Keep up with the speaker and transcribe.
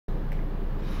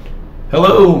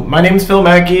Hello, my name is Phil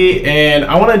Mackey, and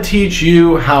I want to teach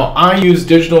you how I use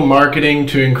digital marketing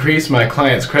to increase my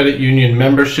clients' credit union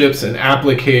memberships and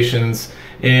applications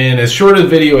in as short a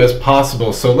video as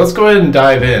possible. So let's go ahead and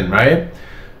dive in, right?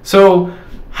 So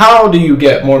how do you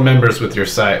get more members with your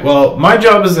site? Well, my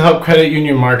job is to help credit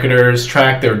union marketers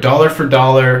track their dollar for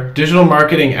dollar digital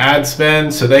marketing ad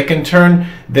spend so they can turn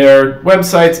their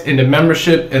websites into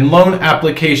membership and loan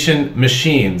application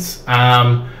machines.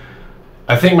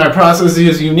 I think my process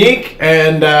is unique,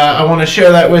 and I want to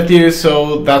share that with you,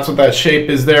 so that's what that shape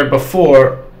is there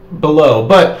below.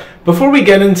 But before we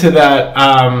get into that,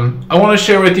 I want to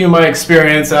share with you my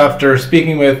experience after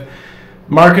speaking with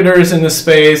marketers in the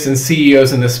space and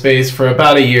CEOs in the space for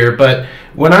about a year. But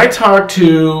when I talk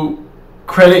to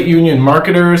credit union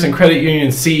marketers and credit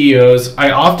union CEOs,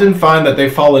 I often find that they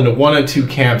fall into one of two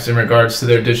camps in regards to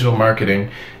their digital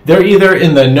marketing. They're either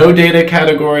in the no data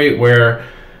category, where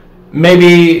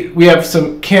maybe we have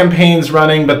some campaigns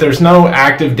running, but there's no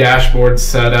active dashboard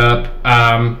set up.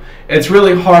 It's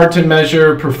really hard to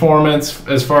measure performance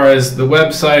as far as the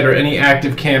website or any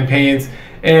active campaigns,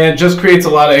 and it just creates a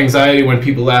lot of anxiety when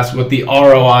people ask what the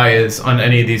ROI is on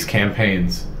any of these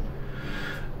campaigns.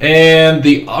 And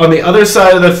on the other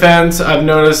side of the fence, I've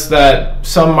noticed that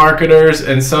some marketers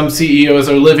and some CEOs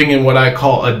are living in what I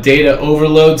call a data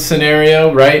overload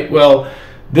scenario, right? Well,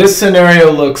 this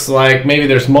scenario looks like maybe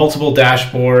there's multiple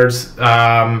dashboards,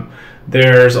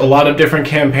 there's a lot of different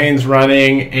campaigns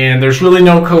running, and there's really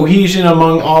no cohesion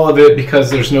among all of it because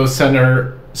there's no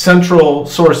central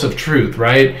source of truth,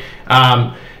 right?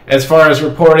 As far as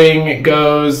reporting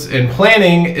goes and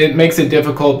planning, it makes it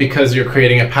difficult because you're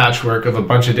creating a patchwork of a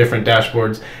bunch of different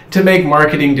dashboards to make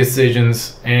marketing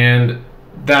decisions, and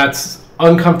that's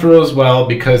uncomfortable as well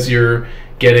because you're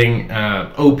getting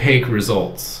opaque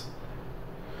results.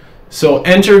 So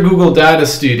enter Google Data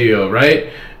Studio,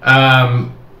 right? I've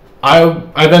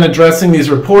been addressing these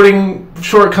reporting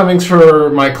shortcomings for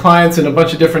my clients in a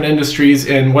bunch of different industries,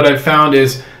 and what I've found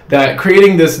is that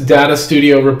creating this Data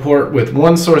Studio report with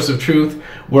one source of truth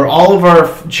where all of our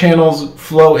channels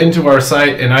flow into our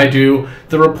site, and I do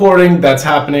the reporting that's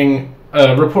happening,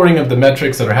 reporting of the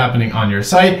metrics that are happening on your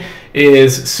site,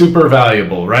 is super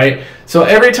valuable, right? So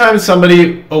every time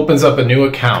somebody opens up a new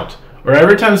account, or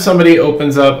every time somebody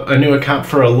opens up a new account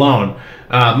for a loan,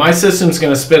 my system's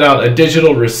going to spit out a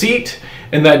digital receipt,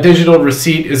 and that digital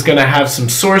receipt is going to have some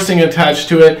sourcing attached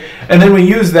to it, and then we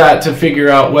use that to figure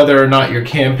out whether or not your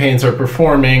campaigns are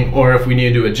performing or if we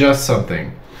need to adjust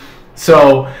something.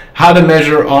 So how to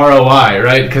measure ROI,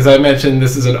 right? Because I mentioned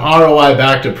this is an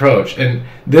ROI-backed approach, and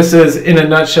this is, in a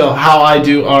nutshell, how I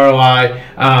do ROI.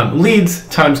 Leads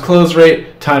times close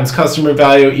rate times customer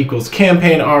value equals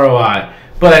campaign ROI.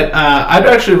 But I'd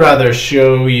actually rather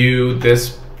show you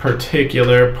this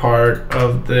particular part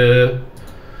of the...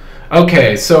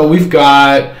 Okay, so we've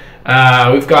got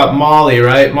Molly,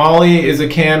 right? Molly is a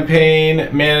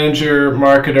campaign manager,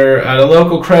 marketer at a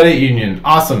local credit union.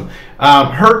 Awesome.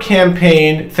 Her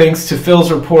campaign, thanks to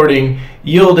Phil's reporting,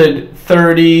 yielded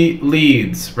 30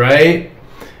 leads, right?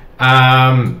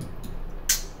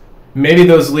 Maybe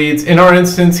those leads, in our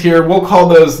instance here, we'll call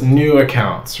those new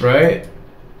accounts, right?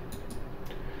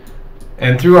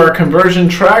 And through our conversion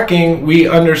tracking, we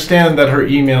understand that her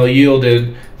email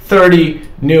yielded 30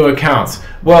 new accounts.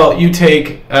 Well, you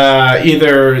take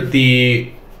either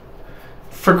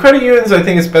for credit unions, I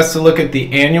think it's best to look at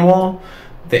the annual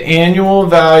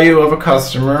value of a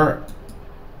customer,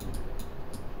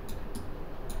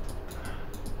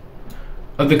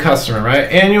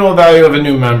 right? Annual value of a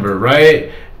new member,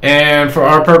 right? And for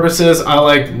our purposes, I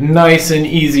like nice and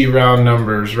easy round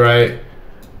numbers, right?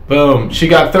 Boom, she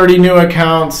got 30 new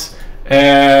accounts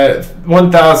at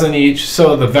 1,000 each,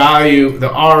 so the value, the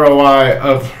ROI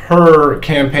of her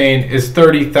campaign is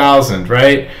 30,000,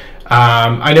 right?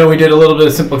 I know we did a little bit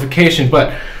of simplification,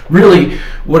 but really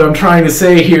what I'm trying to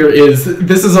say here is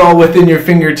this is all within your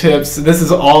fingertips. This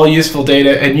is all useful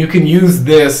data, and you can use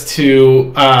this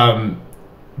to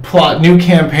plot new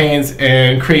campaigns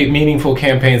and create meaningful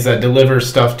campaigns that deliver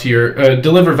stuff to your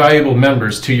deliver valuable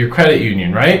members to your credit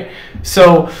union, right?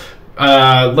 So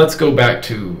let's go back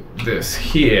to this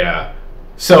here.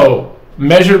 So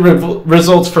measured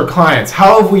results for clients.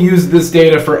 How have we used this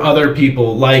data for other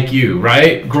people like you,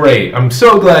 right? Great. I'm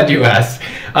so glad you asked.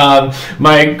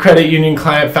 My credit union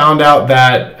client found out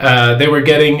that they were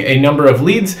getting a number of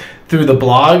leads through the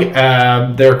blog.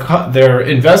 Their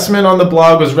investment on the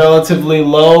blog was relatively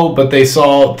low, but they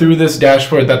saw through this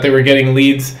dashboard that they were getting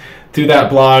leads through that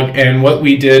blog, and what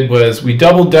we did was we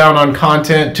doubled down on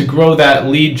content to grow that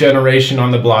lead generation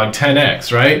on the blog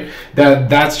 10x, right?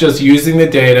 That's just using the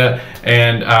data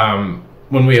and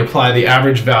when we apply the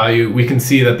average value, we can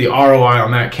see that the ROI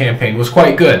on that campaign was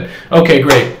quite good. Okay,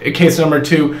 great. Case number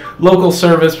 2, local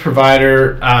service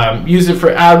provider, use it for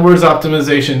AdWords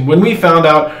optimization. When we found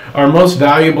out our most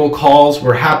valuable calls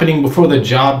were happening before the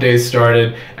job days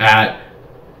started at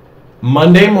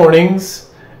Monday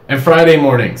mornings and Friday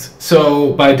mornings.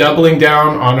 So by doubling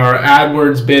down on our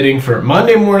AdWords bidding for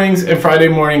Monday mornings and Friday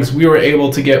mornings, we were able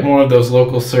to get more of those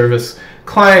local service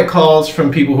client calls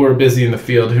from people who are busy in the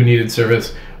field who needed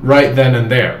service right then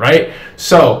and there, right?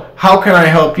 So how can I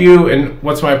help you, and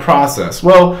what's my process?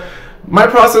 Well, my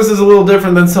process is a little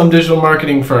different than some digital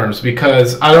marketing firms,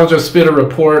 because I don't just spit a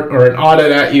report or an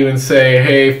audit at you and say,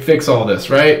 hey, fix all this,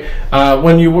 right?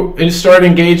 When you start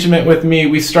engagement with me,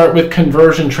 we start with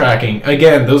conversion tracking.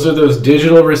 Again, those are those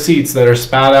digital receipts that are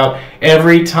spat out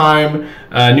every time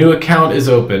a new account is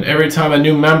open, every time a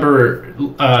new member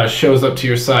shows up to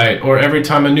your site, or every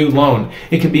time a new loan.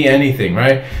 It could be anything,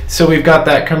 right? So we've got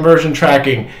that conversion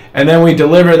tracking, and then we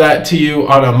deliver that to you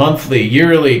on a monthly,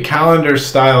 yearly, calendar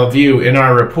style view in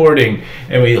our reporting,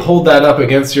 and we hold that up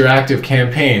against your active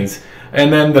campaigns.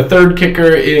 And then the third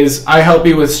kicker is I help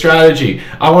you with strategy.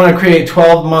 I want to create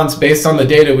 12 months based on the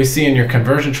data we see in your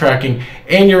conversion tracking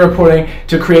and your reporting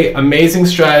to create amazing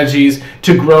strategies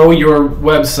to grow your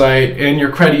website and your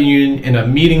credit union in a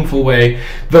meaningful way.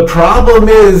 The problem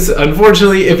is,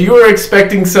 unfortunately, if you are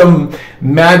expecting some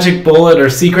magic bullet or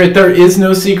secret, there is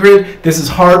no secret. This is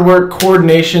hard work,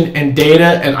 coordination, and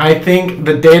data, and I think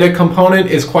the data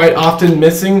component is quite often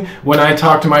missing when I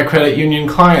talk to my credit union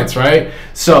clients, right?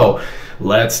 So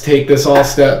let's take this all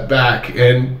step back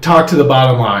and talk to the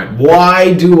bottom line.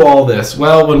 Why do all this?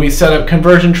 Well, when we set up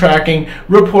conversion tracking,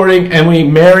 reporting, and we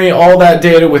marry all that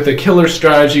data with a killer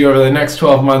strategy over the next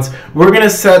 12 months, we're going to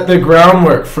set the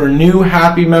groundwork for new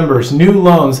happy members, new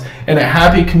loans, and a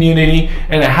happy community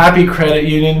and a happy credit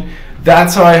union.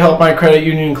 That's how I help my credit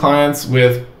union clients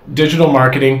with digital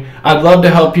marketing. I'd love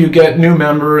to help you get new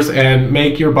members and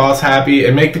make your boss happy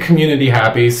and make the community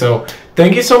happy. So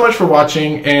thank you so much for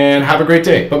watching, and have a great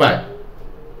day. Bye-bye.